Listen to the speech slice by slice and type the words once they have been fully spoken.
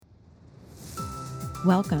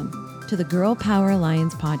Welcome to the Girl Power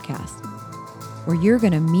Alliance podcast, where you're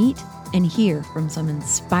going to meet and hear from some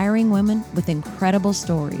inspiring women with incredible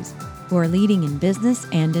stories who are leading in business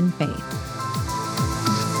and in faith.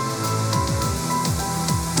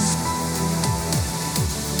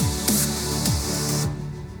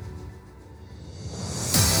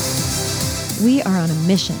 We are on a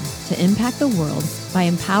mission to impact the world by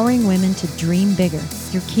empowering women to dream bigger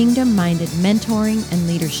through kingdom-minded mentoring and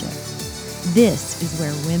leadership. This is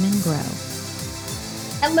where women grow.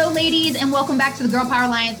 Hello, ladies, and welcome back to the Girl Power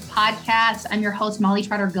Alliance podcast. I'm your host, Molly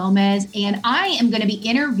Trotter-Gomez, and I am going to be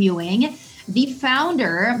interviewing the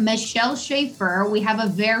founder, Michelle Schaffer. We have a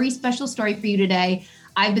very special story for you today.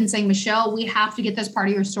 I've been saying, Michelle, we have to get this part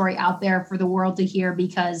of your story out there for the world to hear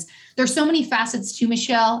because there's so many facets to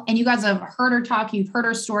Michelle, and you guys have heard her talk, you've heard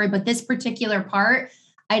her story, but this particular part,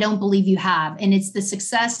 I don't believe you have. And it's the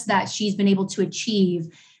success that she's been able to achieve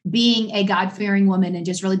being a God-fearing woman and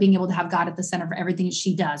just really being able to have God at the center for everything that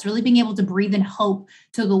she does, really being able to breathe in hope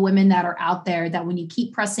to the women that are out there, that when you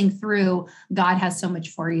keep pressing through, God has so much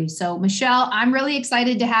for you. So Michelle, I'm really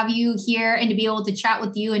excited to have you here and to be able to chat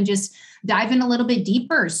with you and just dive in a little bit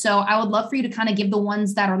deeper. So I would love for you to kind of give the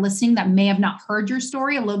ones that are listening that may have not heard your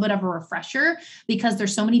story a little bit of a refresher, because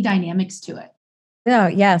there's so many dynamics to it. Oh,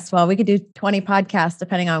 yes. Well, we could do 20 podcasts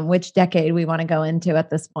depending on which decade we want to go into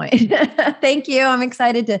at this point. Thank you. I'm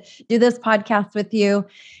excited to do this podcast with you.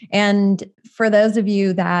 And for those of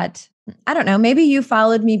you that, I don't know, maybe you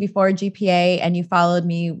followed me before GPA and you followed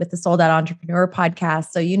me with the Sold Out Entrepreneur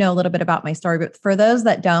podcast. So you know a little bit about my story. But for those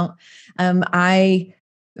that don't,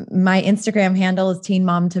 my Instagram handle is Teen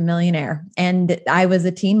Mom to Millionaire. And I was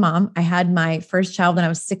a teen mom. I had my first child when I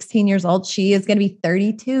was 16 years old. She is going to be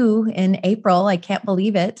 32 in April. I can't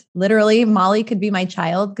believe it. Literally, Molly could be my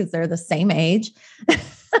child because they're the same age.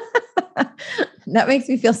 That makes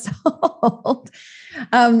me feel so old.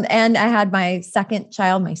 And I had my second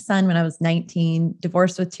child, my son, when I was 19,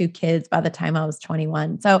 divorced with 2 kids by the time I was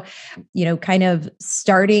 21. So, kind of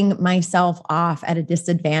starting myself off at a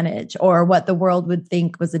disadvantage, or what the world would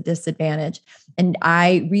think was a disadvantage. And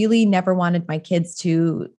I really never wanted my kids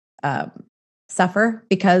to suffer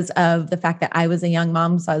because of the fact that I was a young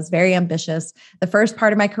mom. So I was very ambitious. The first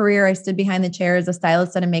part of my career, I stood behind the chair as a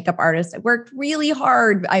stylist and a makeup artist. I worked really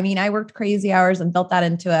hard. I mean, I worked crazy hours and built that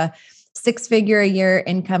into a 6-figure a year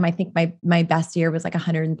income. I think my best year was like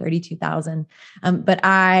 132,000. But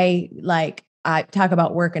I talk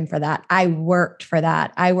about working for that. I worked for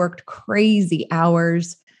that. I worked crazy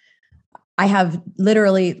hours. I have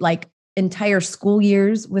literally entire school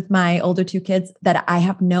years with my older 2 kids that I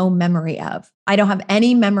have no memory of. I don't have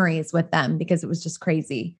any memories with them because it was just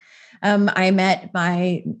crazy. I met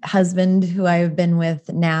my husband, who I have been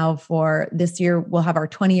with now for this year. We'll have our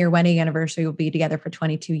 20-year wedding anniversary. We'll be together for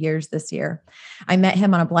 22 years this year. I met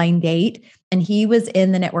him on a blind date, and he was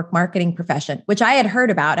in the network marketing profession, which I had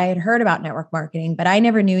heard about. I had heard about network marketing, but I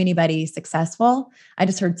never knew anybody successful. I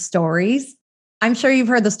just heard stories. I'm sure you've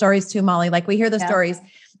heard the stories too, Molly. We hear the stories,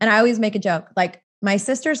 and I always make a joke, my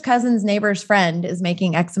sister's cousin's neighbor's friend is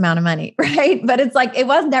making X amount of money, right? But it's it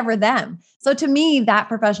was never them. So to me, that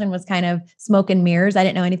profession was kind of smoke and mirrors. I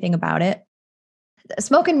didn't know anything about it.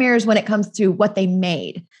 Smoke and mirrors when it comes to what they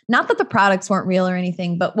made. Not that the products weren't real or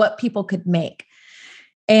anything, but what people could make.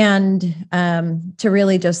 And to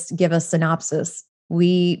really just give a synopsis,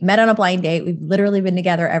 we met on a blind date. We've literally been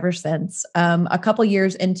together ever since. A couple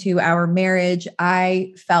years into our marriage,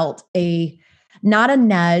 I felt not a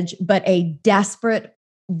nudge, but a desperate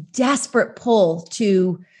pull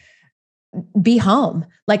to be home.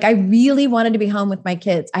 I really wanted to be home with my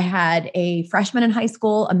kids. I had a freshman in high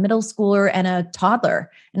school, a middle schooler, and a toddler.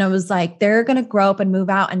 And I was they're going to grow up and move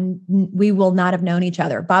out, and we will not have known each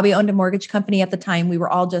other. Bobby owned a mortgage company at the time. We were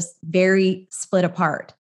all just very split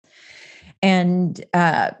apart. And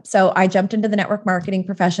so I jumped into the network marketing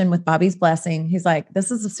profession with Bobby's blessing. He's like, this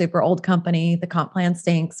is a super old company. The comp plan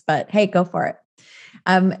stinks, but hey, go for it.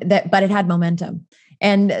 But it had momentum.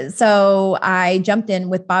 And so I jumped in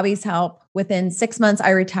with Bobby's help. Within 6 months, I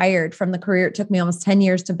retired from the career. It took me almost 10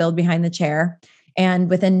 years to build behind the chair. And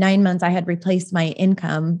within 9 months, I had replaced my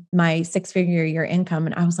income, my 6-figure a year income.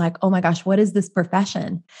 And I was like, oh my gosh, what is this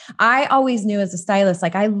profession? I always knew as a stylist,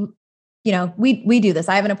 we do this.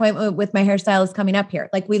 I have an appointment with my hairstylist coming up here.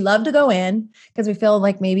 We love to go in because we feel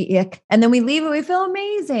maybe ick, and then we leave and we feel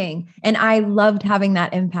amazing. And I loved having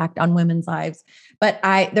that impact on women's lives. But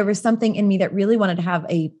there was something in me that really wanted to have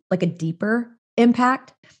a deeper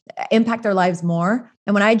impact their lives more.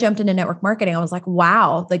 And when I jumped into network marketing, I was like,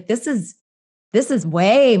 wow, this is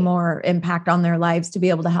way more impact on their lives to be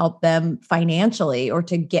able to help them financially or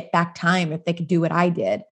to get back time if they could do what I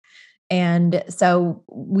did. And so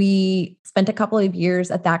we spent a couple of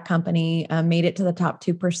years at that company, made it to the top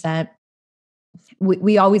 2%.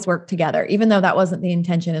 We always worked together, even though that wasn't the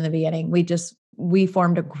intention in the beginning. We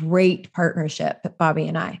formed a great partnership, Bobby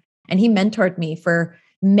and I, and he mentored me for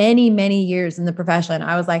many, many years in the profession.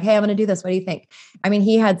 I was like, hey, I'm going to do this. What do you think? I mean,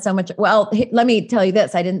 he had so much. Well, let me tell you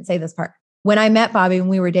this. I didn't say this part. When I met Bobby, when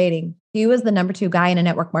we were dating, he was the number 2 guy in a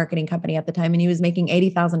network marketing company at the time, and he was making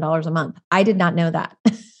 $80,000 a month. I did not know that.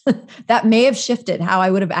 That may have shifted how I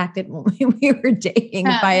would have acted when we were dating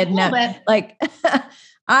if I had known. Like,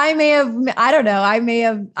 I don't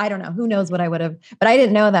know. Who knows what I would have, but I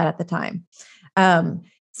didn't know that at the time.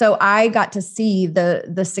 So I got to see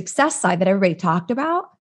the success side that everybody talked about,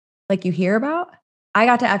 like you hear about. I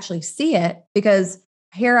got to actually see it because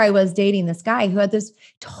here I was dating this guy who had this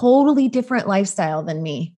totally different lifestyle than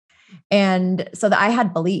me. And so that I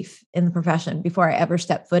had belief in the profession before I ever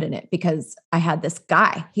stepped foot in it, because I had this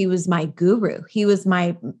guy. He was my guru. Here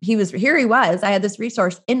he was. I had this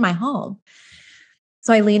resource in my home.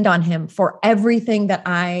 So I leaned on him for everything that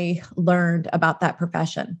I learned about that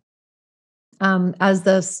profession. As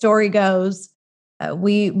the story goes,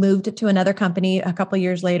 we moved to another company a couple of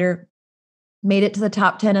years later, made it to the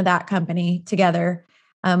top 10 of that company together.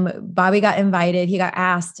 Bobby got invited. He got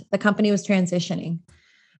asked. The company was transitioning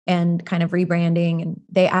and kind of rebranding. And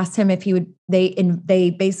they asked him if he would,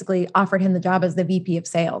 they basically offered him the job as the VP of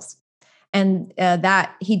sales. And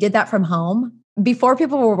that he did that from home before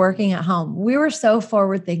people were working at home. We were so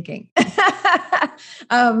forward thinking, but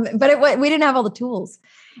we didn't have all the tools.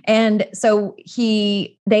 And so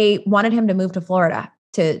they wanted him to move to Florida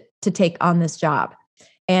to take on this job.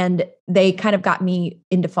 And they kind of got me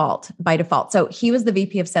by default. So he was the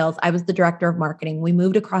VP of sales. I was the director of marketing. We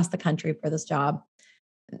moved across the country for this job.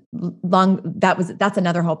 That's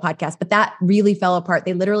another whole podcast, but that really fell apart.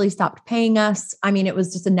 They literally stopped paying us. I mean, it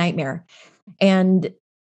was just a nightmare. And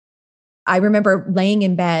I remember laying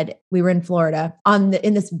in bed. We were in Florida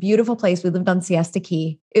in this beautiful place. We lived on Siesta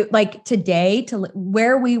Key.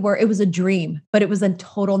 Where we were, it was a dream, but it was a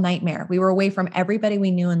total nightmare. We were away from everybody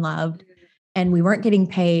we knew and loved, and we weren't getting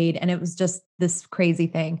paid. And it was just this crazy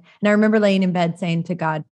thing. And I remember laying in bed saying to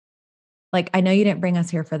God, like, I know you didn't bring us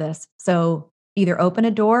here for this. So either open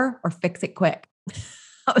a door or fix it quick.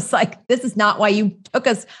 I was like, this is not why you took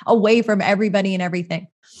us away from everybody and everything.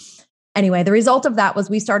 Anyway, the result of that was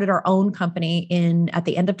we started our own company at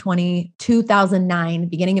the end of 2009,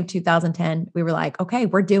 beginning of 2010. We were like, okay,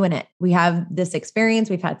 we're doing it. We have this experience.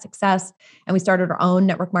 We've had success. And we started our own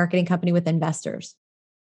network marketing company with investors.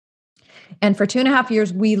 And for 2.5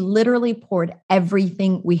 years, we literally poured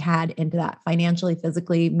everything we had into that, financially,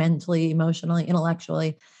 physically, mentally, emotionally,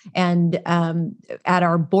 intellectually. And at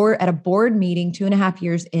a board meeting 2.5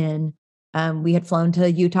 years in, we had flown to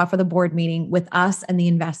Utah for the board meeting with us and the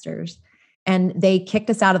investors, and they kicked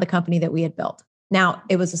us out of the company that we had built. Now,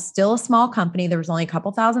 it was still a small company. There was only a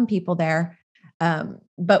couple thousand people there,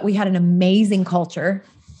 but we had an amazing culture.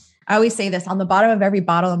 I always say this, on the bottom of every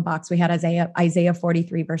bottle and box, we had Isaiah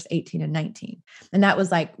 43, verse 18 and 19. And that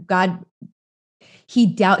was like, God,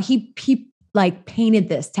 he like painted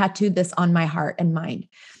this, tattooed this on my heart and mind.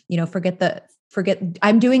 Forget,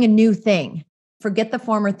 I'm doing a new thing. Forget the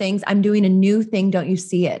former things. I'm doing a new thing. Don't you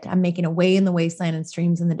see it? I'm making a way in the wasteland and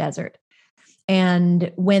streams in the desert.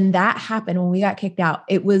 And when that happened, when we got kicked out,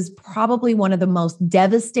 it was probably one of the most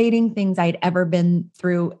devastating things I'd ever been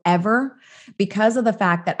through ever, because of the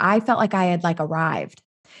fact that I felt like I had arrived.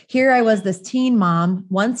 Here I was, this teen mom,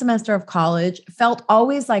 one semester of college, felt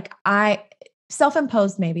always like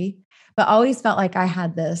self-imposed maybe, but always felt like I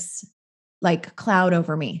had this cloud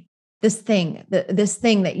over me. This thing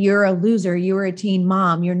that you're a loser, you were a teen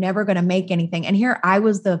mom, you're never going to make anything. And here I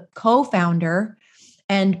was the co-founder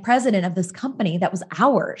and president of this company that was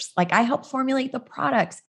ours. I helped formulate the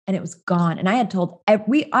products, and it was gone. And I had told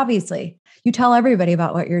you tell everybody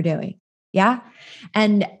about what you're doing. Yeah.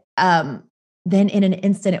 And then in an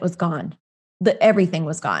instant, it was gone. Everything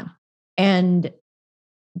was gone. And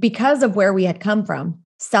because of where we had come from,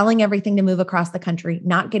 selling everything to move across the country,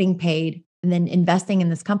 not getting paid, and then investing in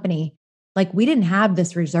this company, we didn't have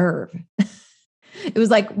this reserve. It was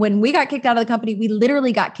like when we got kicked out of the company, we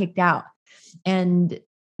literally got kicked out. And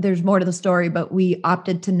there's more to the story, but we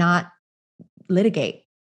opted to not litigate.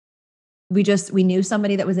 We knew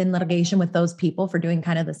somebody that was in litigation with those people for doing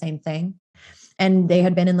kind of the same thing. And they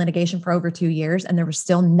had been in litigation for over 2 years, and there was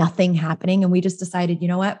still nothing happening. And we just decided, you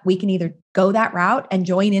know what, we can either go that route and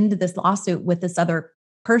join into this lawsuit with this other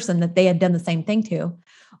person that they had done the same thing to,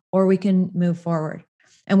 or we can move forward.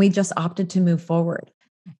 And we just opted to move forward.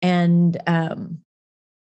 And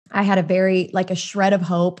I had a shred of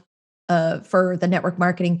hope for the network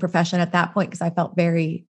marketing profession at that point because I felt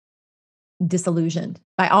very disillusioned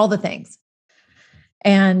by all the things.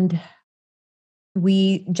 And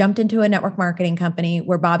we jumped into a network marketing company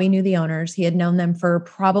where Bobby knew the owners. He had known them for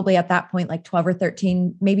probably at that point, like 12 or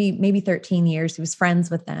 13, maybe 13 years. He was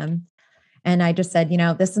friends with them. And I just said,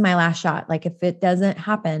 this is my last shot. Like if it doesn't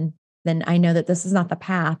happen, then I know that this is not the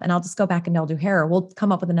path and I'll just go back and I'll do hair. We'll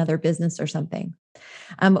come up with another business or something.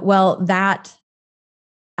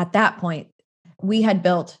 At that point, we had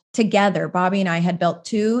built together, Bobby and I had built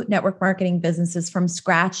 2 network marketing businesses from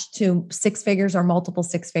scratch to 6 figures or multiple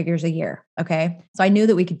 6 figures a year. Okay. So I knew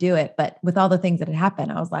that we could do it, but with all the things that had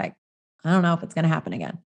happened, I was like, I don't know if it's going to happen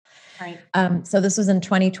again. Right. So this was in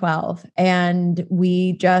 2012 and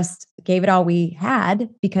we just gave it all we had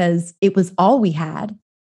because it was all we had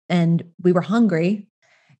and we were hungry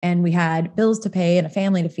and we had bills to pay and a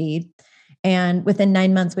family to feed. And within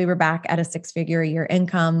 9 months, we were back at a 6-figure a year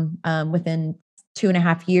income. Within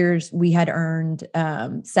 2.5 years, we had earned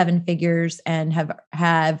 7 figures and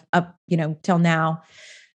have up, till now,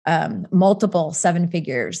 multiple 7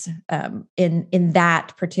 figures in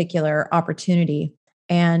that particular opportunity.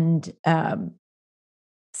 And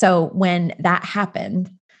so when that happened,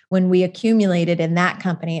 when we accumulated in that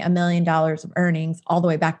company $1 million of earnings, all the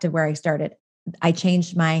way back to where I started, I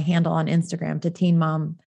changed my handle on Instagram to Teen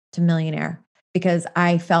Mom to Millionaire because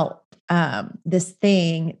I felt this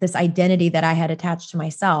identity that I had attached to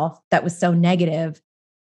myself that was so negative.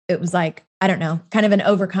 It was like, I don't know, kind of an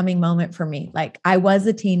overcoming moment for me. Like I was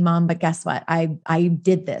a teen mom, but guess what? I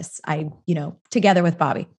did this. Together with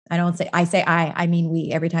Bobby. I mean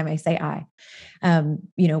we every time I say I,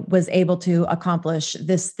 was able to accomplish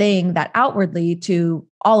this thing that outwardly to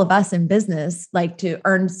all of us in business, like to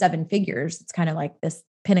earn 7 figures. It's kind of like this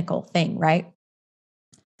pinnacle thing, right?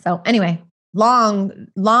 So anyway, long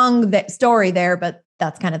that story there, but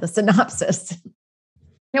that's kind of the synopsis.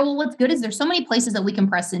 Yeah, well, what's good is there's so many places that we can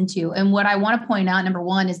press into. And what I want to point out, number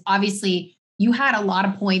one, is obviously you had a lot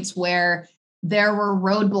of points where there were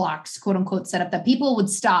roadblocks, quote unquote, set up that people would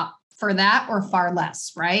stop for that or far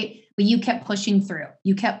less, right? But you kept pushing through.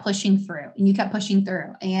 You kept pushing through and you kept pushing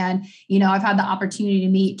through. And, I've had the opportunity to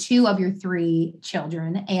meet 2 of your 3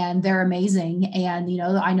 children and they're amazing. And,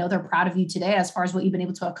 I know they're proud of you today as far as what you've been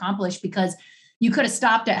able to accomplish because you could have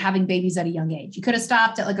stopped at having babies at a young age. You could have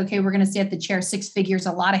stopped at like, okay, we're going to stay at the chair 6 figures.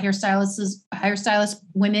 A lot of hairstylists,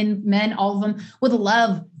 women, men, all of them would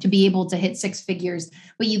love to be able to hit 6 figures,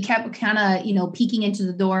 but you kept kind of, peeking into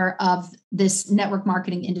the door of this network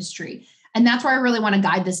marketing industry. And that's where I really want to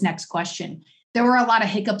guide this next question. There were a lot of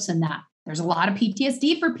hiccups in that. There's a lot of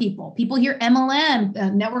PTSD for people. People hear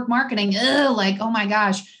MLM, network marketing, like, oh my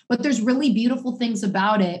gosh, but there's really beautiful things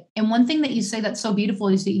about it. And one thing that you say that's so beautiful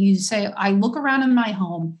is that you say, I look around in my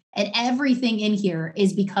home and everything in here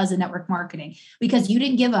is because of network marketing, because you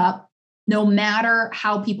didn't give up no matter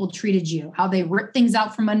how people treated you, how they ripped things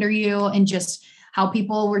out from under you and just how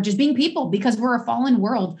people were just being people because we're a fallen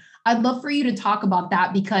world. I'd love for you to talk about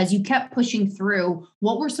that because you kept pushing through.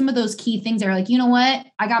 What were some of those key things that are like, you know what?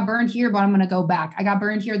 I got burned here, but I'm going to go back. I got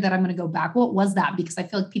burned here that I'm going to go back. What was that? Because I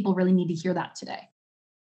feel like people really need to hear that today.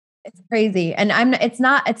 It's crazy. And it's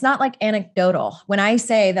not like anecdotal. When I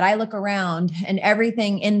say that I look around and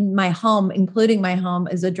everything in my home, including my home,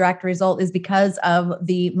 is a direct result is because of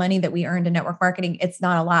the money that we earned in network marketing. It's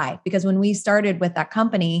not a lie because when we started with that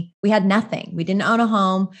company, we had nothing. We didn't own a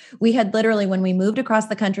home. We had literally, when we moved across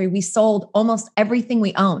the country, we sold almost everything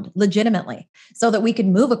we owned legitimately so that we could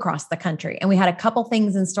move across the country. And we had a couple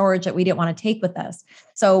things in storage that we didn't want to take with us.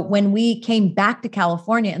 So when we came back to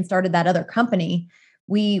California and started that other company,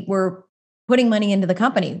 we were putting money into the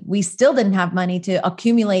company. We still didn't have money to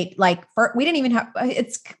accumulate. We didn't even have,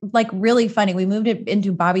 it's like really funny. We moved it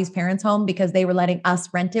into Bobby's parents' home because they were letting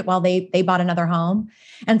us rent it while they bought another home.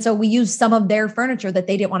 And so we used some of their furniture that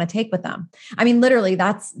they didn't want to take with them. I mean, literally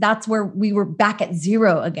that's where we were back at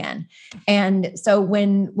zero again. And so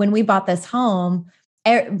when we bought this home,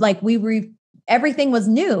 everything was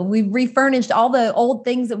new. We refurnished all the old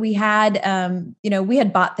things that we had. We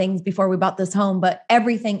had bought things before we bought this home, but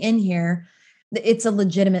everything in here, it's a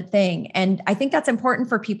legitimate thing. And I think that's important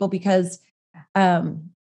for people because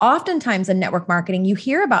oftentimes in network marketing, you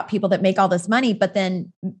hear about people that make all this money, but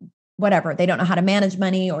then whatever, they don't know how to manage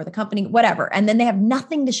money or the company, whatever. And then they have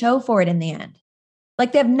nothing to show for it in the end.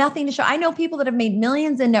 Like they have nothing to show. I know people that have made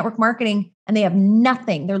millions in network marketing and they have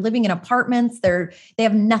nothing. They're living in apartments. They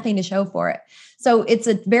have nothing to show for it. So it's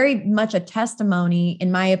very much a testimony,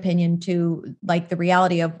 in my opinion, to like the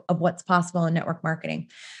reality of what's possible in network marketing.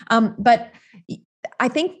 But I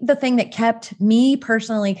think the thing that kept me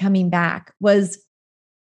personally coming back was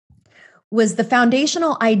was the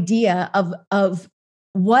foundational idea of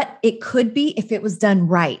what it could be if it was done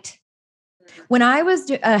right. When I was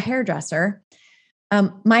a hairdresser,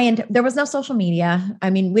 there was no social media. I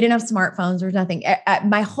mean, we didn't have smartphones. There was nothing.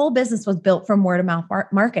 My whole business was built from word of mouth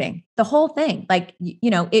marketing. The whole thing, like,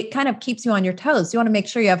 it kind of keeps you on your toes. You want to make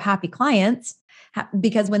sure you have happy clients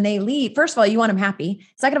because when they leave, first of all, you want them happy.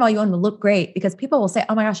 Second of all, you want them to look great because people will say,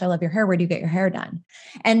 "Oh my gosh, I love your hair. Where do you get your hair done?"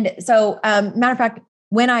 And so, matter of fact,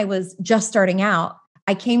 when I was just starting out,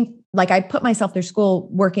 I put myself through school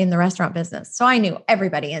working in the restaurant business. So I knew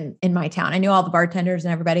everybody in my town. I knew all the bartenders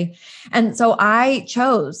and everybody. And so I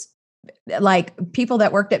chose like people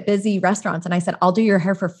that worked at busy restaurants. And I said, "I'll do your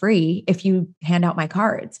hair for free if you hand out my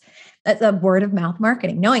cards." That's a word of mouth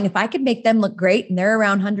marketing, knowing if I could make them look great and they're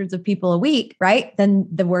around hundreds of people a week, right? Then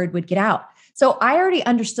the word would get out. So I already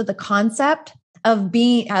understood the concept of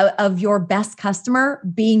of your best customer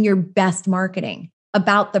being your best marketing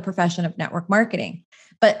about the profession of network marketing.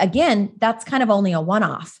 But again, that's kind of only a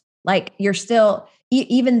one-off. Like you're still,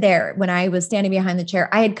 even there, when I was standing behind the chair,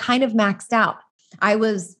 I had kind of maxed out. I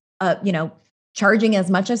was, charging as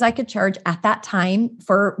much as I could charge at that time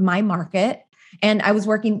for my market. And I was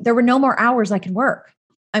working, there were no more hours I could work.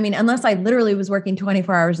 I mean, unless I literally was working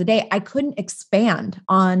 24 hours a day, I couldn't expand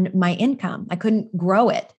on my income. I couldn't grow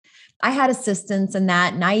it. I had assistants in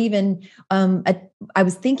that. And I even, I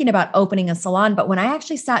was thinking about opening a salon, but when I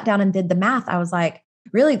actually sat down and did the math, I was like,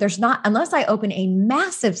 really, there's not, unless I open a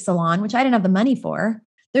massive salon, which I didn't have the money for,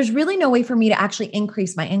 there's really no way for me to actually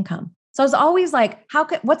increase my income. So I was always like,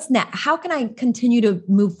 what's next? How can I continue to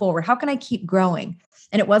move forward? How can I keep growing?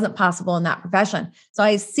 And it wasn't possible in that profession. So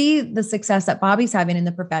I see the success that Bobby's having in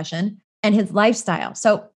the profession and his lifestyle.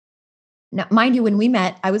 So now, mind you, when we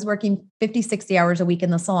met, I was working 50, 60 hours a week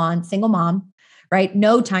in the salon, single mom, right?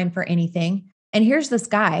 No time for anything. And here's this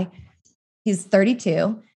guy, he's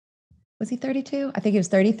 32. Was he 32? I think he was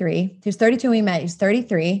 33. He was 32 when we met. He was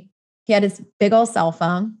 33. He had his big old cell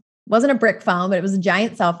phone. It wasn't a brick phone, but it was a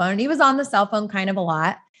giant cell phone. And he was on the cell phone kind of a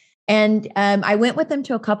lot. And I went with him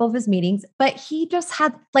to a couple of his meetings, but he just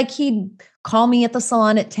had, like, he'd call me at the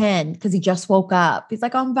salon at 10 because he just woke up. He's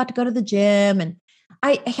like, "Oh, I'm about to go to the gym." And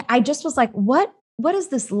I just was like, what is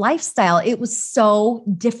this lifestyle? It was so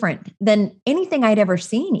different than anything I'd ever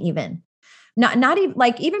seen, even. Not even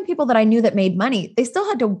like even people that I knew that made money, they still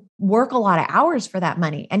had to work a lot of hours for that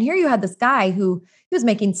money. And here you had this guy who he was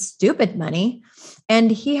making stupid money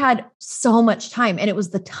and he had so much time, and it was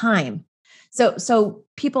the time. So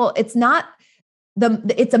people, it's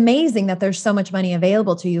amazing that there's so much money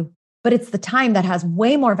available to you, but it's the time that has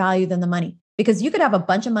way more value than the money, because you could have a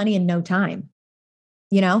bunch of money and no time,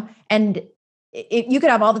 and you could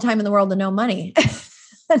have all the time in the world and no money.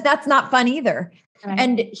 And that's not fun either. Right.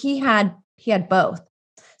 And he had both.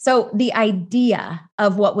 So the idea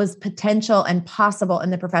of what was potential and possible in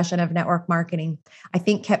the profession of network marketing, I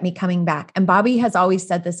think, kept me coming back. And Bobby has always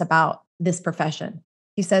said this about this profession.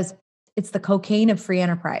 He says, it's the cocaine of free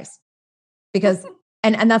enterprise, because,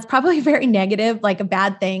 and that's probably very negative, like a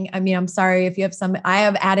bad thing. I mean, I'm sorry if you have I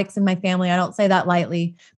have addicts in my family. I don't say that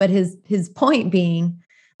lightly, but his point being,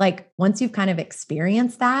 like, once you've kind of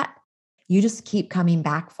experienced that, you just keep coming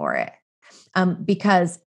back for it.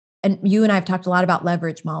 Because, and you and I have talked a lot about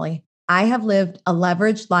leverage, Molly. I have lived a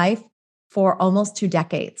leveraged life for almost 2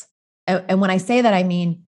 decades. And when I say that, I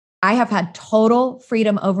mean, I have had total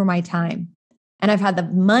freedom over my time. And I've had the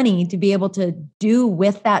money to be able to do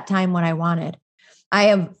with that time what I wanted. I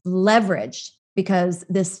have leveraged because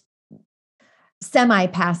this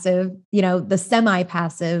semi-passive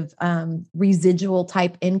residual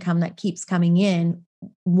type income that keeps coming in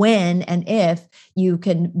when and if you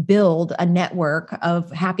can build a network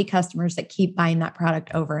of happy customers that keep buying that product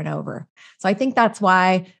over and over. So I think that's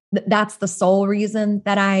why that's the sole reason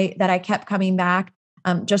that I kept coming back.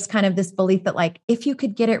 Just kind of this belief that, like, if you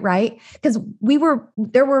could get it right, because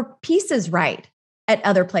there were pieces right at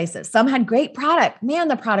other places. Some had great product. Man,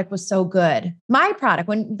 the product was so good. My product,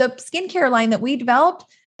 when the skincare line that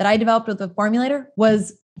I developed with the formulator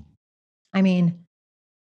was, I mean,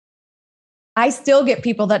 I still get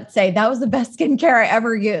people that say that was the best skincare I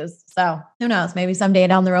ever used. So who knows, maybe someday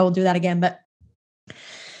down the road we'll do that again. But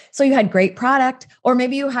so you had great product, or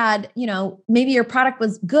maybe you had, maybe your product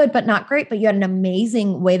was good, but not great, but you had an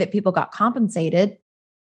amazing way that people got compensated,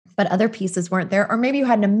 but other pieces weren't there. Or maybe you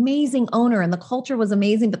had an amazing owner and the culture was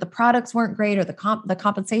amazing, but the products weren't great, or the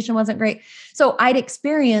compensation wasn't great. So I'd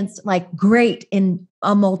experienced like great in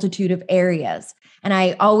a multitude of areas. And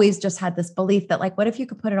I always just had this belief that, like, what if you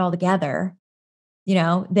could put it all together,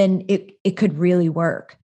 then it could really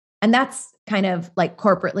work. And that's kind of like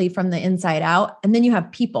corporately from the inside out. And then you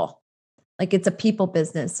have people. Like it's a people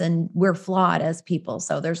business and we're flawed as people.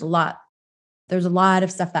 So there's a lot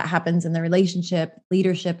of stuff that happens in the relationship,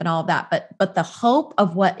 leadership and all of that. But the hope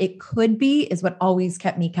of what it could be is what always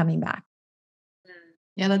kept me coming back.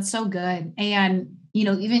 Yeah, that's so good. And,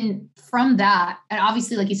 even from that, and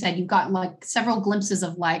obviously, like you said, you've got like several glimpses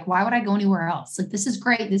of like, why would I go anywhere else? Like, this is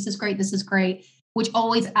great. This is great. This is great, which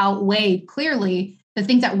always outweighed clearly the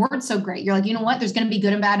things that weren't so great. You're like, you know what? There's going to be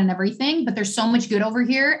good and bad and everything, but there's so much good over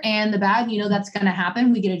here and the bad, that's going to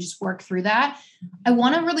happen. We get to just work through that. I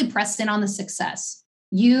want to really press in on the success.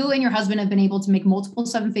 You and your husband have been able to make multiple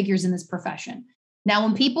seven figures in this profession. Now,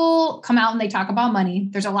 when people come out and they talk about money,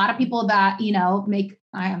 there's a lot of people that,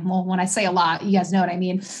 when I say a lot, you guys know what I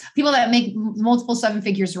mean. People that make multiple seven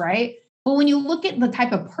figures, right? But when you look at the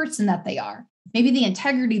type of person that they are, maybe the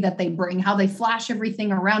integrity that they bring, how they flash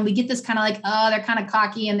everything around, we get this kind of like, oh, they're kind of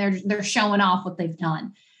cocky and they're showing off what they've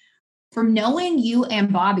done. From knowing you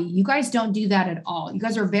and Bobby, you guys don't do that at all. You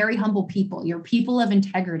guys are very humble people. You're people of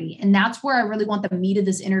integrity. And that's where I really want the meat of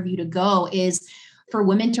this interview to go, is for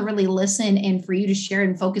women to really listen and for you to share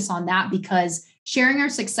and focus on that, because sharing our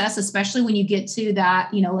success, especially when you get to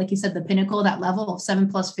that, like you said, the pinnacle, that level of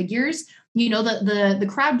 7+ figures, the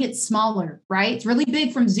crowd gets smaller, right? It's really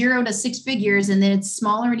big from 0 to 6 figures. And then it's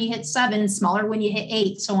smaller when you hit 7, smaller when you hit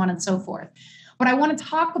 8, so on and so forth. But I want to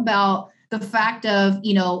talk about the fact of,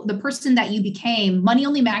 the person that you became. Money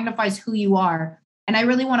only magnifies who you are. And I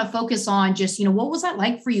really want to focus on just, what was that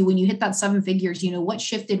like for you when you hit that 7 figures? What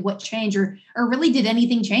shifted, what changed, or really did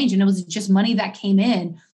anything change? And it was just money that came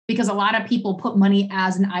in, because a lot of people put money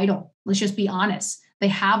as an idol. Let's just be honest. They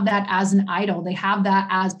have that as an idol. They have that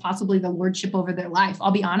as possibly the lordship over their life.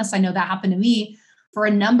 I'll be honest. I know that happened to me for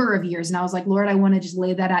a number of years. And I was like, Lord, I want to just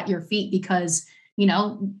lay that at your feet, because,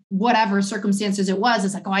 whatever circumstances it was,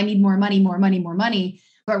 it's like, oh, I need more money, more money, more money.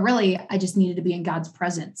 But really, I just needed to be in God's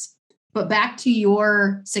presence. But back to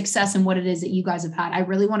your success and what it is that you guys have had, I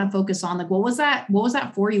really want to focus on, like, what was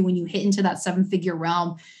that for you when you hit into that 7-figure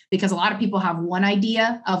realm? Because a lot of people have one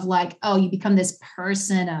idea of like, oh, you become this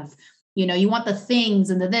person of, you want the things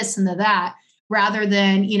and the this and the that, rather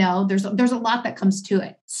than, there's a lot that comes to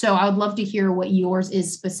it. So I would love to hear what yours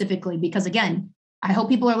is specifically, because again, I hope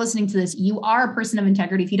people are listening to this. You are a person of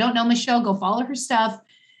integrity. If you don't know Michelle, go follow her stuff.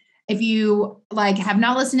 If you have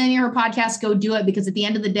not listened to any of her podcasts, go do it, because at the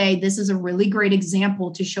end of the day, this is a really great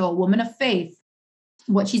example to show a woman of faith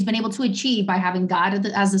what she's been able to achieve by having God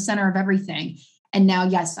as the center of everything. And now,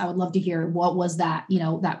 yes, I would love to hear, what was that,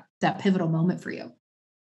 that pivotal moment for you?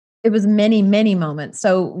 It was many, many moments.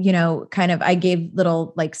 So, I gave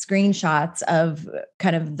little screenshots of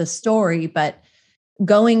kind of the story, but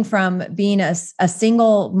going from being a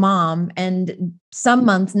single mom and some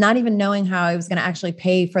months not even knowing how I was going to actually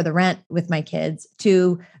pay for the rent with my kids,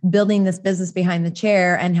 to building this business behind the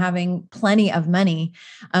chair and having plenty of money.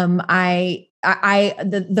 The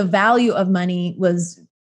value of money was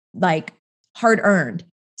like hard earned.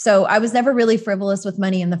 So I was never really frivolous with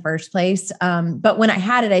money in the first place. But when I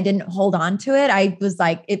had it, I didn't hold on to it. I was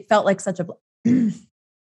like, it felt like such a,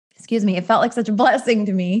 it felt like such a blessing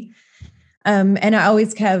to me. And I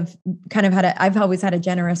always have I've always had a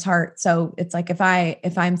generous heart. So it's like,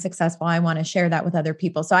 if I'm successful, I want to share that with other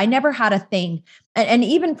people. So I never had a thing. And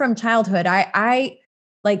even from childhood, I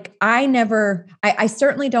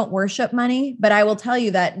certainly don't worship money, but I will tell you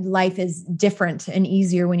that life is different and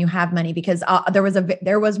easier when you have money, because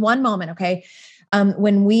there was one moment. Okay.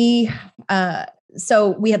 When so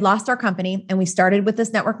we had lost our company and we started with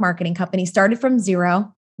this network marketing company, started from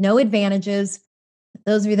zero, no advantages.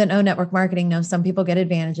 Those of you that know network marketing know some people get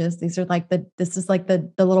advantages. This is like the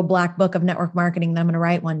little black book of network marketing that I'm going to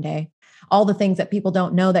write one day. All the things that people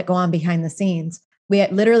don't know that go on behind the scenes. We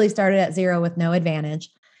had literally started at zero with no advantage,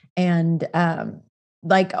 and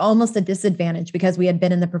almost a disadvantage, because we had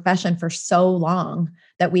been in the profession for so long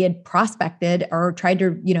that we had prospected or tried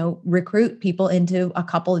to, recruit people into a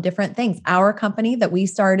couple of different things. Our company that we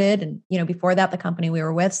started, and, before that, the company we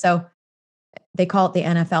were with. So they call it the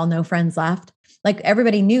NFL, no friends left. Like,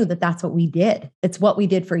 everybody knew that that's what we did. It's what we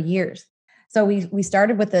did for years. So we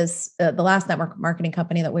started with this, the last network marketing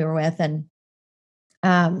company that we were with, and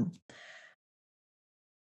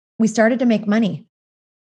we started to make money.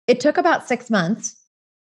 It took about 6 months.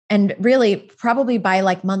 And really, probably by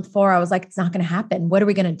month 4, I was like, it's not going to happen. What are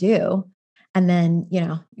we going to do? And then,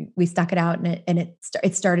 we stuck it out, and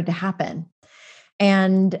it started to happen.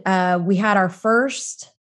 And we had our first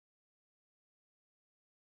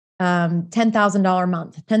 $10,000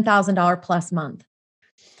 month, $10,000 plus month.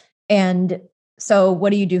 And So what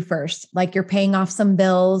do you do first? Like you're paying off some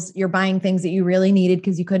bills, you're buying things that you really needed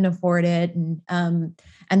because you couldn't afford it. And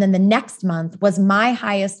then the next month was my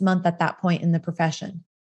highest month at that point in the profession.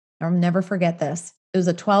 I'll never forget this. It was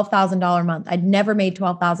a $12,000 month. I'd never made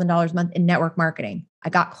 $12,000 a month in network marketing. I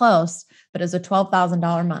got close, but it was a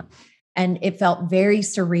 $12,000 month. And it felt very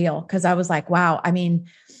surreal because I was like, wow, I mean,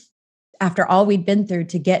 after all we'd been through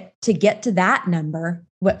to get to that number,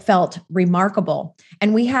 what felt remarkable.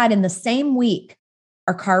 And we had in the same week,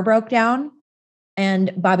 our car broke down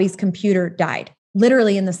and Bobby's computer died,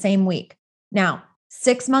 literally in the same week. Now,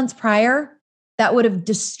 6 months prior, that would have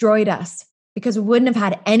destroyed us because we wouldn't have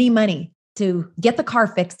had any money to get the car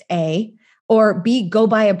fixed, A, or B, go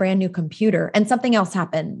buy a brand new computer. And something else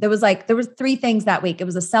happened. There was 3 things that week. It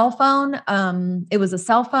was a cell phone,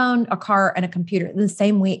 a car, and a computer in the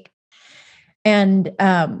same week. And,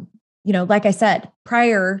 like I said,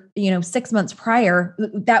 prior, 6 months prior,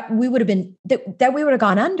 that we would have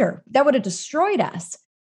gone under, that would have destroyed us.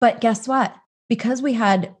 But guess what? Because we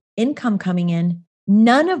had income coming in,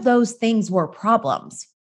 none of those things were problems.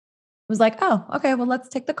 It was like, oh, okay, well, let's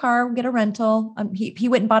take the car, get a rental. He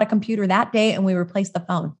went and bought a computer that day and we replaced the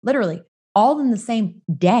phone, literally all in the same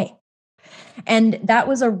day. And that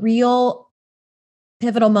was a real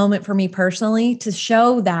pivotal moment for me personally to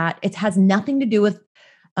show that it has nothing to do with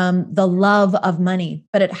the love of money,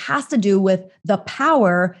 but it has to do with the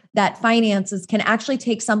power that finances can actually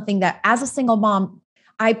take something that as a single mom,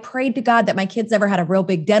 I prayed to God that my kids never had a real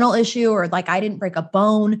big dental issue or like I didn't break a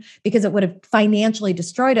bone because it would have financially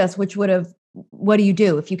destroyed us, which would have, what do you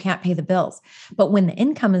do if you can't pay the bills? But when the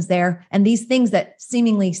income is there and these things that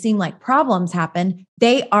seemingly seem like problems happen,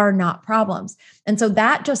 they are not problems. And so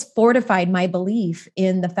that just fortified my belief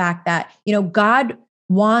in the fact that, God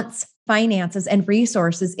wants finances and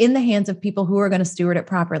resources in the hands of people who are going to steward it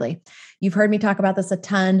properly. You've heard me talk about this a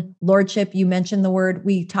ton. Lordship, you mentioned the word.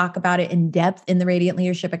 We talk about it in depth in the Radiant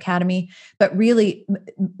Leadership Academy. But really,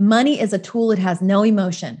 money is a tool. It has no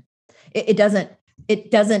emotion. It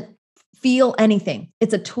doesn't feel anything.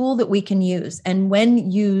 It's a tool that we can use. And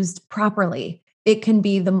when used properly, it can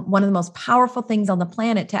be one of the most powerful things on the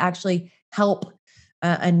planet to actually help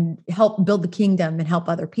build the kingdom and help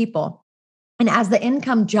other people. And as the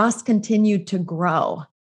income just continued to grow,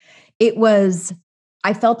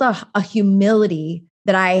 I felt a humility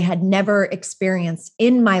that I had never experienced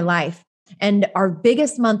in my life. And our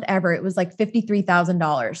biggest month ever, it was like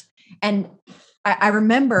 $53,000. And I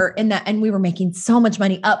remember in that, and we were making so much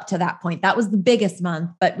money up to that point. That was the biggest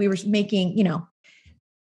month, but we were making,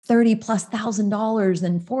 $30,000+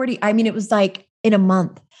 and 40. I mean, it was like in a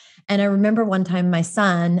month. And I remember one time my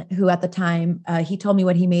son, who at the time, he told me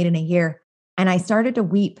what he made in a year. And I started to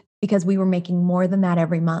weep because we were making more than that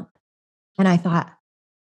every month. And I thought,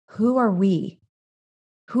 who are we?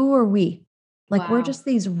 Who are we? Like, wow. We're just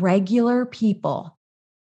these regular people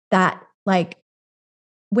that like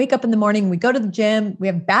wake up in the morning, we go to the gym, we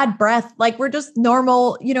have bad breath. Like we're just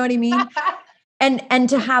normal. You know what I mean? And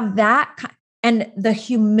to have that and the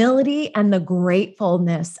humility and the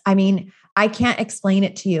gratefulness. I mean, I can't explain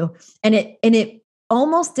it to you. And it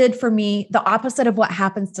almost did for me the opposite of what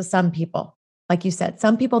happens to some people. Like you said,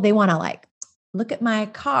 some people, they want to like, look at my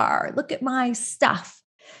car, look at my stuff,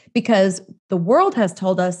 because the world has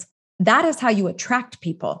told us that is how you attract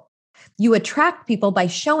people. You attract people by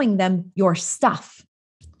showing them your stuff,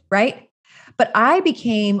 right? But I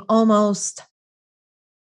became almost,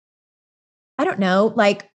 I don't know,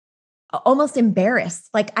 like almost embarrassed.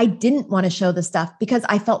 Like I didn't want to show the stuff because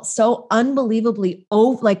I felt so unbelievably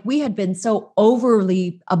like we had been so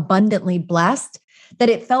overly abundantly blessed that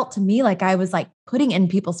it felt to me like I was like putting in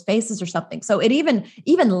people's faces or something. So it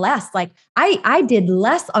even less, like I did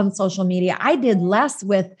less on social media. I did less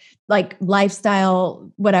with like lifestyle,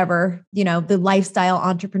 whatever, the lifestyle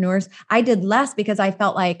entrepreneurs. I did less because I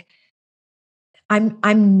felt like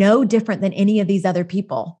I'm no different than any of these other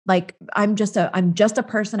people. Like I'm just a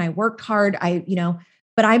person. I worked hard.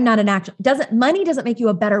 But I'm not money doesn't make you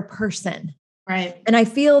a better person. Right. And I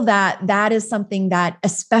feel that is something that,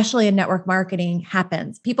 especially in network marketing,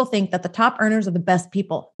 happens. People think that the top earners are the best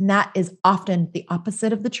people. And that is often the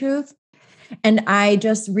opposite of the truth. And I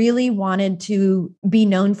just really wanted to be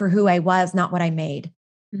known for who I was, not what I made.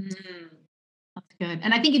 Mm-hmm. That's good.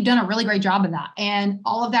 And I think you've done a really great job of that. And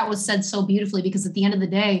all of that was said so beautifully, because at the end of the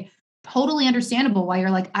day, totally understandable why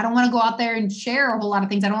you're like, I don't want to go out there and share a whole lot of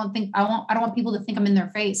things. I don't want people to think I'm in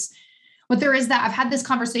their face. But there is that. I've had this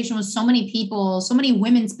conversation with so many people, so many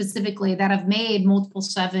women specifically, that have made multiple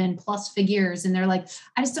 7+ figures. And they're like,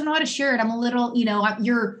 I just don't know how to share it. I'm a little,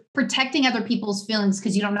 you're protecting other people's feelings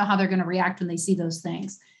because you don't know how they're going to react when they see those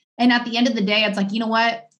things. And at the end of the day, it's like, you know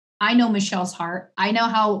what? I know Michelle's heart. I know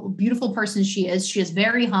how beautiful person she is. She is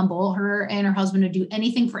very humble. Her and her husband would do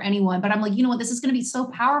anything for anyone. But I'm like, you know what? This is going to be so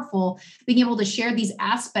powerful being able to share these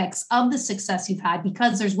aspects of the success you've had,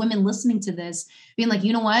 because there's women listening to this being like,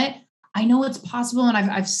 you know what? I know it's possible. And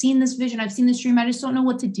I've seen this vision. I've seen this dream. I just don't know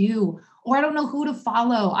what to do. Or I don't know who to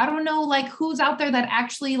follow. I don't know like who's out there that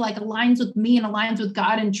actually like aligns with me and aligns with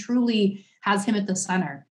God and truly has him at the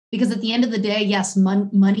center. Because at the end of the day, yes,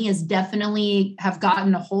 money is definitely have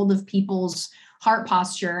gotten a hold of people's heart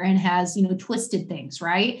posture and has, twisted things,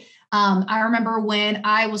 right? I remember when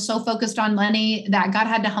I was so focused on money that God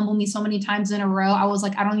had to humble me so many times in a row. I was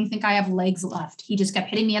like, I don't even think I have legs left. He just kept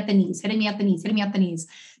hitting me at the knees, hitting me at the knees, hitting me at the knees,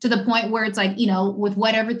 to the point where it's like, with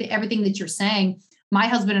everything that you're saying, my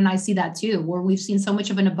husband and I see that too, where we've seen so much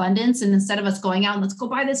of an abundance. And instead of us going out and let's go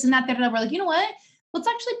buy this and that, we're like, you know what? Let's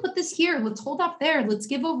actually put this here. Let's hold off there. Let's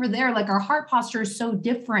give over there. Like our heart posture is so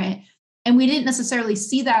different. And we didn't necessarily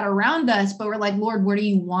see that around us, but we're like, Lord, where do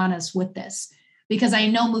you want us with this? Because I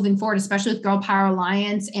know moving forward, especially with Girl Power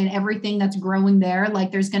Alliance and everything that's growing there,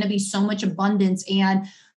 like there's going to be so much abundance. And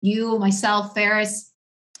you, myself, Ferris,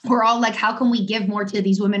 we're all like, how can we give more to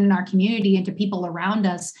these women in our community and to people around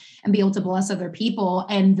us and be able to bless other people?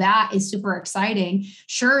 And that is super exciting.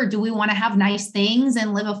 Sure. Do we want to have nice things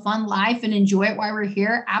and live a fun life and enjoy it while we're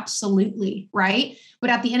here? Absolutely. Right. But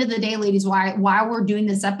at the end of the day, ladies, why we're doing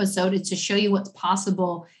this episode is to show you what's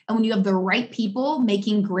possible. And when you have the right people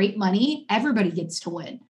making great money, everybody gets to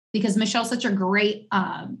win. Because Michelle's such a great,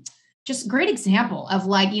 just great example of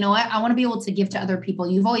like, you know what, I want to be able to give to other people.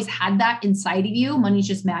 You've always had that inside of you. Money's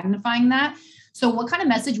just magnifying that. So what kind of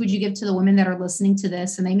message would you give to the women that are listening to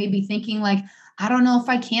this? And they may be thinking like, I don't know if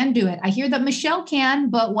I can do it. I hear that Michelle can,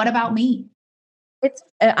 but what about me?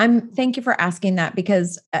 Thank you for asking that,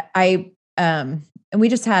 because and we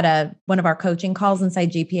just had one of our coaching calls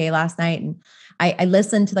inside GPA last night, and I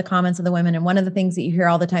listened to the comments of the women. And one of the things that you hear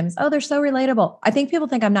all the time is, oh, they're so relatable. I think people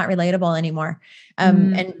think I'm not relatable anymore.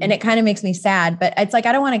 And it kind of makes me sad, but it's like,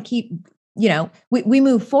 I don't want to keep, we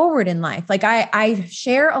move forward in life. Like I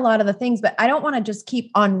share a lot of the things, but I don't want to just keep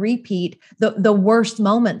on repeat the worst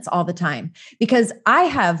moments all the time, because I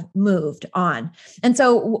have moved on. And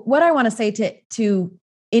so what I want to say to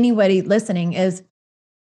anybody listening is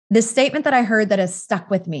this statement that I heard that has stuck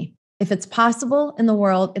with me. If it's possible in the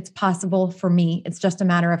world, it's possible for me. It's just a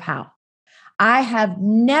matter of how. I have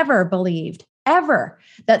never believed ever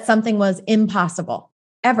that something was impossible,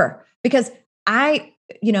 ever, because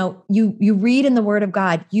you read in the Word of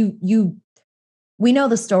God, we know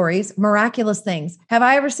the stories, miraculous things. Have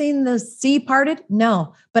I ever seen the sea parted?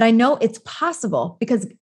 No, but I know it's possible because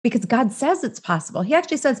God says it's possible. He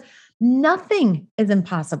actually says nothing is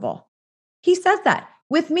impossible. He says that.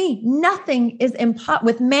 With me, nothing is impossible.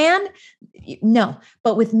 With man, no,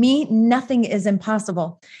 but with me, nothing is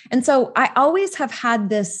impossible. And so I always have had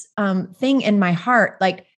this thing in my heart,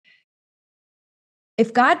 like,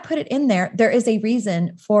 if God put it in there, there is a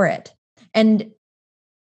reason for it. And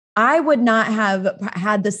I would not have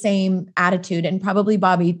had the same attitude, and probably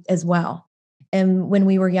Bobby as well, and when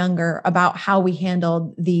we were younger, about how we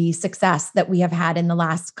handled the success that we have had in the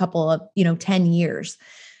last couple of 10 years.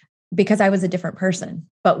 Because I was a different person.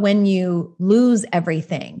 But when you lose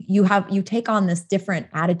everything, you take on this different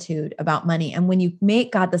attitude about money. And when you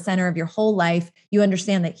make God the center of your whole life, you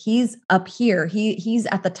understand that he's up here. He's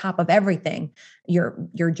at the top of everything.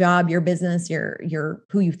 Your job, your business, your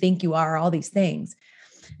who you think you are, all these things.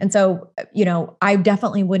 And so, I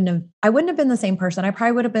definitely wouldn't have been the same person. I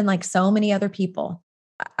probably would have been like so many other people.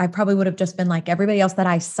 I probably would have just been like everybody else that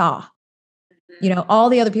I saw, all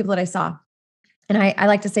the other people that I saw. And I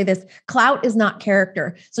like to say this, clout is not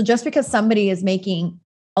character. So just because somebody is making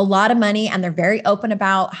a lot of money and they're very open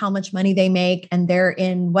about how much money they make, and they're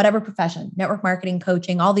in whatever profession, network marketing,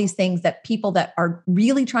 coaching, all these things, that people that are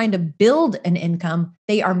really trying to build an income,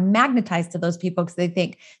 they are magnetized to those people because they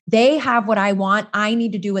think they have what I want. I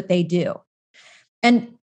need to do what they do.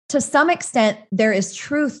 And to some extent, there is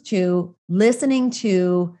truth to listening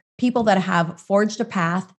to people that have forged a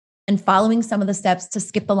path and following some of the steps to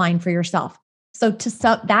skip the line for yourself. So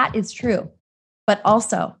that is true, but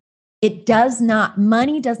also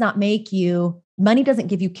money doesn't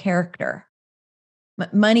give you character.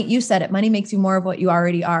 Money, you said it, money makes you more of what you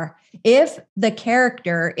already are. If the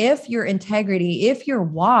character, if your integrity, if your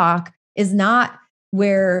walk is not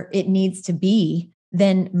where it needs to be,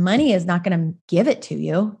 then money is not going to give it to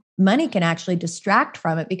you. Money can actually distract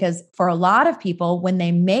from it, because for a lot of people, when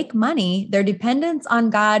they make money, their dependence on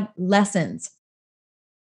God lessens.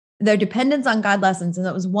 Their dependence on God lessons. And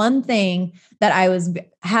that was one thing that I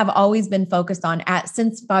have always been focused on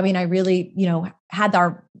since Bobby and I really, had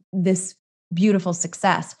this beautiful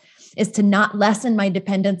success. is to not lessen my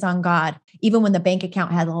dependence on God, even when the bank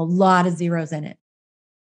account has a lot of zeros in it.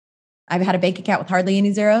 I've had a bank account with hardly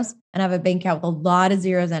any zeros, and I have a bank account with a lot of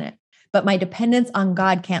zeros in it. But my dependence on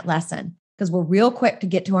God can't lessen, because we're real quick to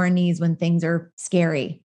get to our knees when things are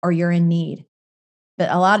scary or you're in need. But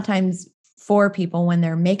a lot of times for people, when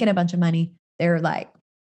they're making a bunch of money, they're like,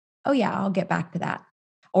 oh yeah, I'll get back to that.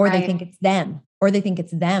 Or they think it's them,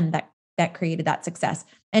 that created that success.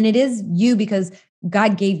 And it is you, because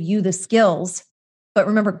God gave you the skills. But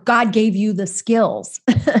remember, God gave you the skills.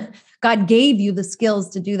 God gave you the skills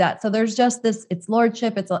to do that. So there's just this, it's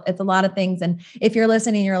lordship. It's a lot of things. And if you're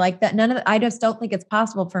listening, you're like that, none of it, I just don't think it's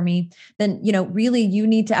possible for me. Then, really, you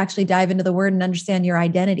need to actually dive into the word and understand your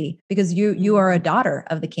identity, because you are a daughter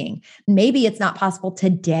of the King. Maybe it's not possible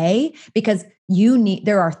today because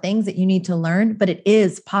there are things that you need to learn, but it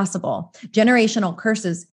is possible. Generational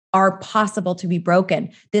curses are possible to be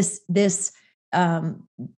broken. This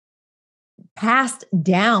passed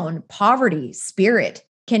down poverty spirit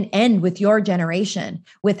can end with your generation,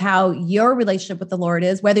 with how your relationship with the Lord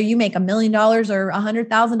is, whether you make $1 million or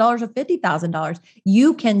 $100,000 or $50,000,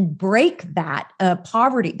 you can break that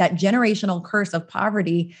poverty, that generational curse of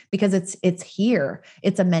poverty, because it's here.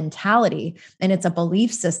 It's a mentality and it's a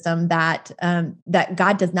belief system that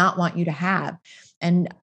God does not want you to have.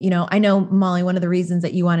 And I know, Molly, one of the reasons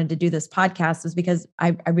that you wanted to do this podcast is because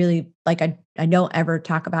I really I don't ever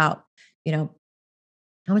talk about, how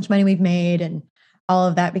much money we've made and all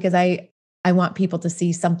of that, because I want people to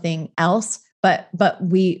see something else. But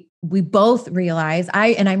we both realize,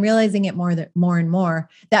 I'm realizing it more and more,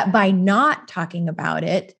 that by not talking about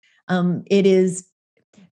it, it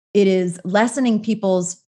is lessening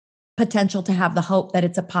people's potential to have the hope that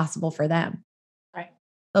it's possible for them. Right.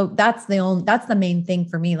 So that's the main thing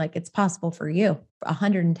for me. Like, it's possible for you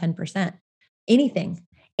 110%.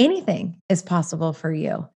 Anything is possible for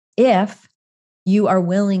you if you are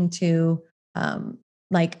willing to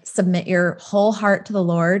submit your whole heart to the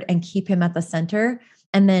Lord and keep him at the center,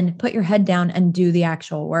 and then put your head down and do the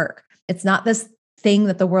actual work. It's not this thing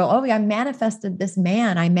that the world, I manifested this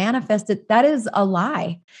man. I manifested. That is a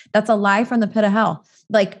lie. That's a lie from the pit of hell.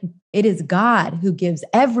 Like, it is God who gives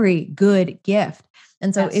every good gift.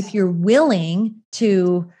 And so if you're willing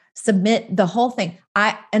to submit the whole thing,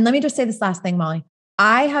 and let me just say this last thing, Molly,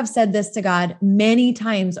 I have said this to God many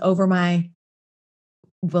times over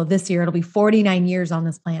this year, it'll be 49 years on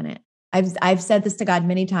this planet. I've said this to God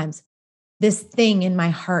many times. This thing in my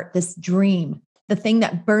heart, this dream, the thing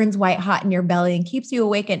that burns white hot in your belly and keeps you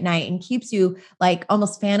awake at night and keeps you like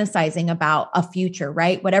almost fantasizing about a future,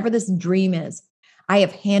 right? Whatever this dream is, I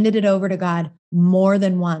have handed it over to God more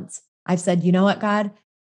than once. I've said, you know what, God,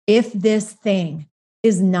 if this thing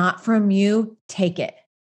is not from you, take it.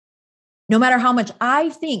 No matter how much I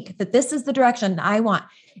think that this is the direction I want,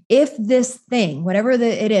 if this thing, whatever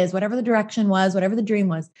it is, whatever the direction was, whatever the dream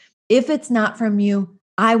was, if it's not from you,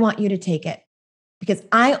 I want you to take it, because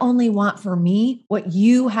I only want for me what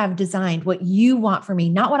you have designed, what you want for me,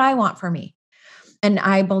 not what I want for me. And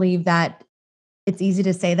I believe that it's easy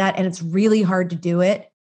to say that, and it's really hard to do it.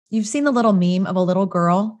 You've seen the little meme of a little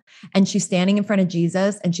girl, and she's standing in front of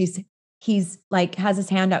Jesus, and he's like, has his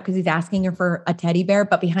hand out because he's asking her for a teddy bear,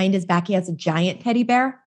 but behind his back, he has a giant teddy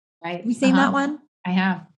bear. Right. Have you seen that one? I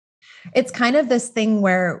have. It's kind of this thing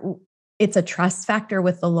where it's a trust factor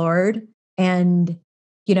with the Lord. And,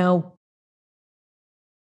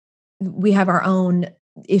 we have our own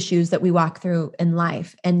issues that we walk through in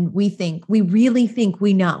life. And we really think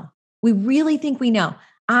we know. We really think we know.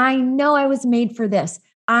 I know I was made for this.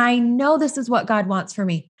 I know this is what God wants for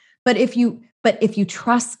me. But if you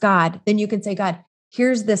trust God, then you can say, God,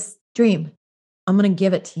 here's this dream. I'm going to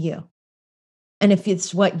give it to you. And if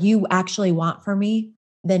it's what you actually want for me,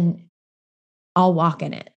 then I'll walk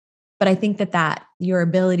in it. But I think that your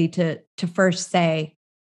ability to first say,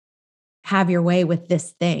 have your way with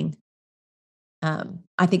this thing,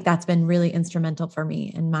 I think that's been really instrumental for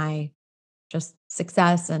me in my just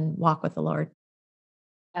success and walk with the Lord.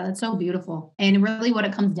 Yeah, that's so beautiful. And really what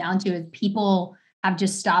it comes down to is people have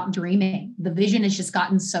just stopped dreaming. The vision has just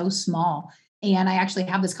gotten so small. And I actually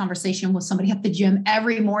have this conversation with somebody at the gym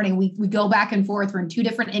every morning. We go back and forth. We're in two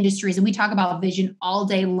different industries and we talk about vision all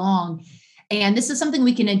day long. And this is something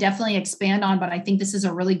we can definitely expand on, but I think this is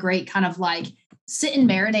a really great kind of like sit and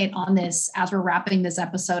marinate on this as we're wrapping this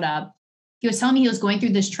episode up. He was telling me he was going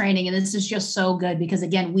through this training, and this is just so good because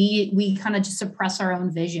again, we kind of just suppress our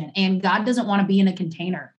own vision, and God doesn't want to be in a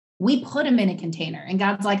container. We put him in a container, and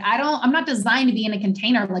God's like, I'm not designed to be in a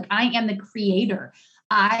container. Like, I am the creator.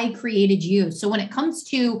 I created you. So when it comes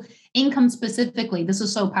to income specifically, this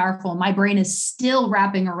is so powerful. My brain is still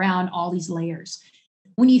wrapping around all these layers.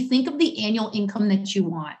 When you think of the annual income that you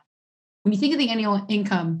want, when you think of the annual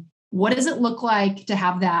income, what does it look like to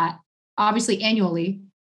have that? Obviously annually,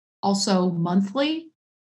 also monthly,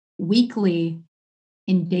 weekly,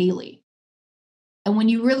 and daily. And when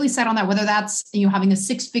you really set on that, whether that's having a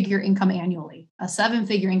 6-figure income annually, a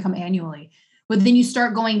 7-figure income annually, but then you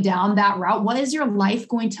start going down that route, what is your life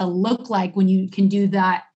going to look like when you can do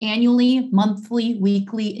that annually, monthly,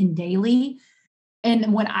 weekly, and daily?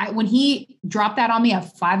 And when he dropped that on me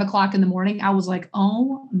at 5:00 in the morning, I was like,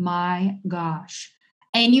 oh my gosh.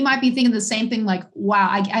 And you might be thinking the same thing, like, wow,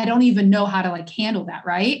 I don't even know how to like handle that,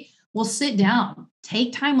 right? Well, sit down,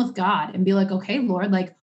 take time with God and be like, okay, Lord,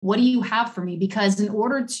 like, what do you have for me? Because in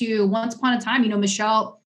order to, once upon a time,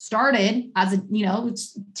 Michelle started as a,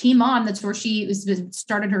 teen mom. That's where she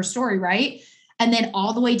started her story, right? And then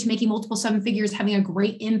all the way to making multiple 7 figures, having a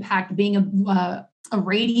great impact, being a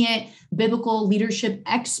radiant biblical leadership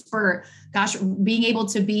expert. Gosh, being able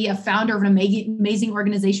to be a founder of an amazing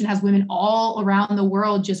organization, has women all around the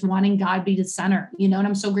world just wanting God be the center, and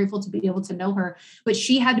I'm so grateful to be able to know her. But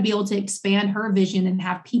she had to be able to expand her vision and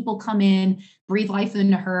have people come in, breathe life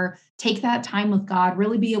into her, take that time with God,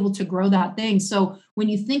 really be able to grow that thing. So when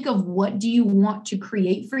you think of what do you want to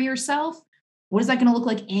create for yourself, what is that going to look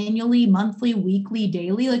like annually, monthly, weekly,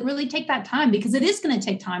 daily? Like really take that time, because it is going to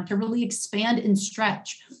take time to really expand and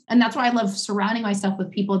stretch. And that's why I love surrounding myself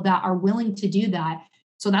with people that are willing to do that.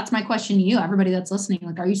 So that's my question to you, everybody that's listening.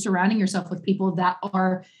 Like, are you surrounding yourself with people that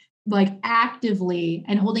are like actively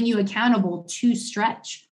and holding you accountable to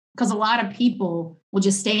stretch? Because a lot of people will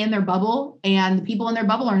just stay in their bubble, and the people in their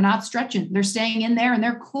bubble are not stretching. They're staying in there and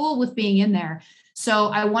they're cool with being in there. So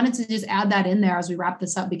I wanted to just add that in there as we wrap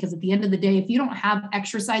this up, because at the end of the day, if you don't have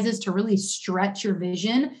exercises to really stretch your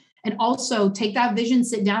vision and also take that vision,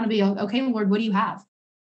 sit down and be like, okay, Lord, what do you have?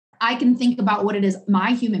 I can think about what it is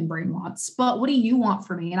my human brain wants, but what do you want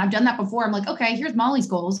for me? And I've done that before. I'm like, okay, here's Molly's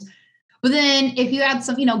goals. But then if you add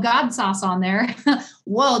some, God sauce on there,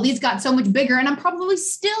 whoa, these got so much bigger. And I'm probably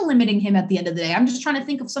still limiting him at the end of the day. I'm just trying to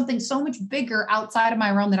think of something so much bigger outside of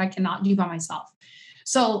my realm that I cannot do by myself.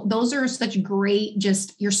 So those are such great,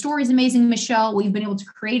 just your story is amazing, Michelle. What you've been able to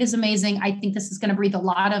create is amazing. I think this is going to breathe a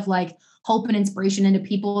lot of like hope and inspiration into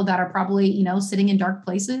people that are probably, sitting in dark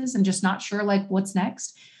places and just not sure like what's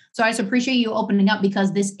next. So I just appreciate you opening up,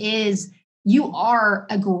 because you are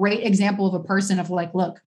a great example of a person of like,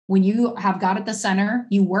 look, when you have God at the center,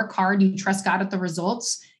 you work hard, you trust God at the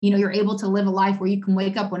results, you're able to live a life where you can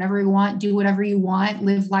wake up whenever you want, do whatever you want,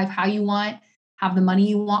 live life how you want, have the money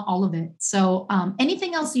you want, all of it. So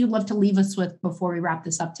anything else you'd love to leave us with before we wrap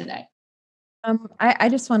this up today? I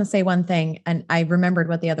just want to say one thing, and I remembered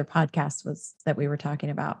what the other podcast was that we were talking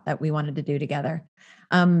about that we wanted to do together.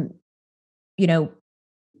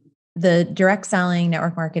 The direct selling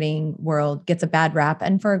network marketing world gets a bad rap,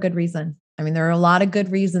 and for a good reason. I mean, there are a lot of good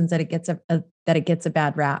reasons that it gets a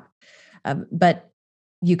bad rap. But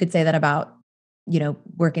you could say that about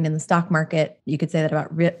working in the stock market. You could say that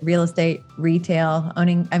about real estate, retail,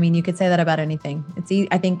 owning. I mean, you could say that about anything.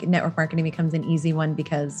 I think network marketing becomes an easy one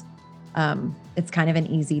because it's kind of an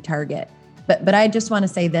easy target. But I just want to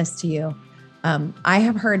say this to you. I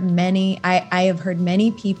have heard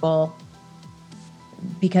many people,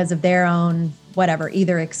 because of their own, whatever,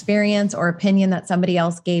 either experience or opinion that somebody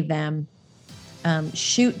else gave them,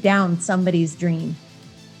 shoot down somebody's dream.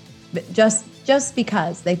 But just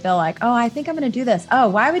because they feel like, oh, I think I'm going to do this. Oh,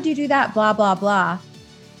 why would you do that? Blah, blah, blah.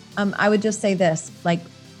 I would just say this, like,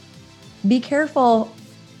 be careful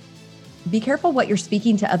what you're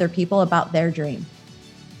speaking to other people about their dream.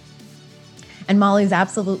 And Molly's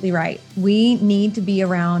absolutely right. We need to be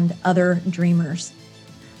around other dreamers.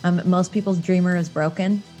 Most people's dreamer is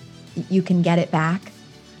broken. You can get it back.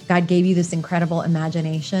 God gave you this incredible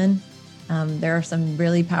imagination. There are some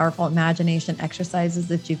really powerful imagination exercises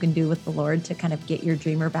that you can do with the Lord to kind of get your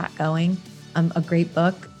dreamer back going. A great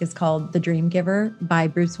book is called The Dream Giver by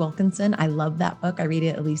Bruce Wilkinson. I love that book. I read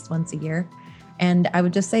it at least once a year. And I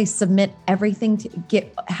would just say, submit everything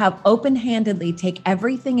have open-handedly take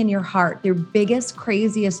everything in your heart, your biggest,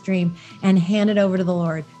 craziest dream, and hand it over to the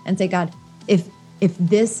Lord and say, God, if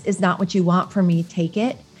this is not what you want for me, take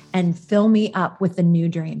it and fill me up with the new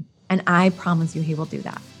dream. And I promise you, he will do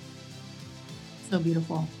that. So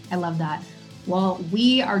beautiful. I love that. Well,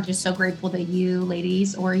 we are just so grateful that you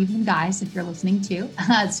ladies, or even guys, if you're listening too,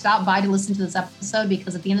 stop by to listen to this episode,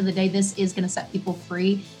 because at the end of the day, this is going to set people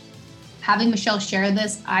free. Having Michelle share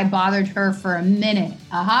this, I bothered her for a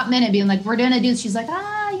hot minute, being like, we're going to do this. She's like,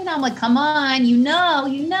 I'm like, come on, you know.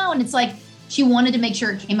 And it's like, she wanted to make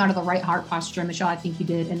sure it came out of the right heart posture. Michelle, I think you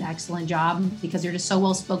did an excellent job, because you're just so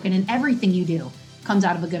well-spoken in everything you do. comes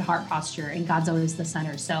out of a good heart posture, and God's always the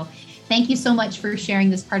center. So thank you so much for sharing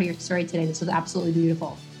this part of your story today. This was absolutely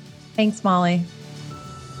beautiful. Thanks, Molly.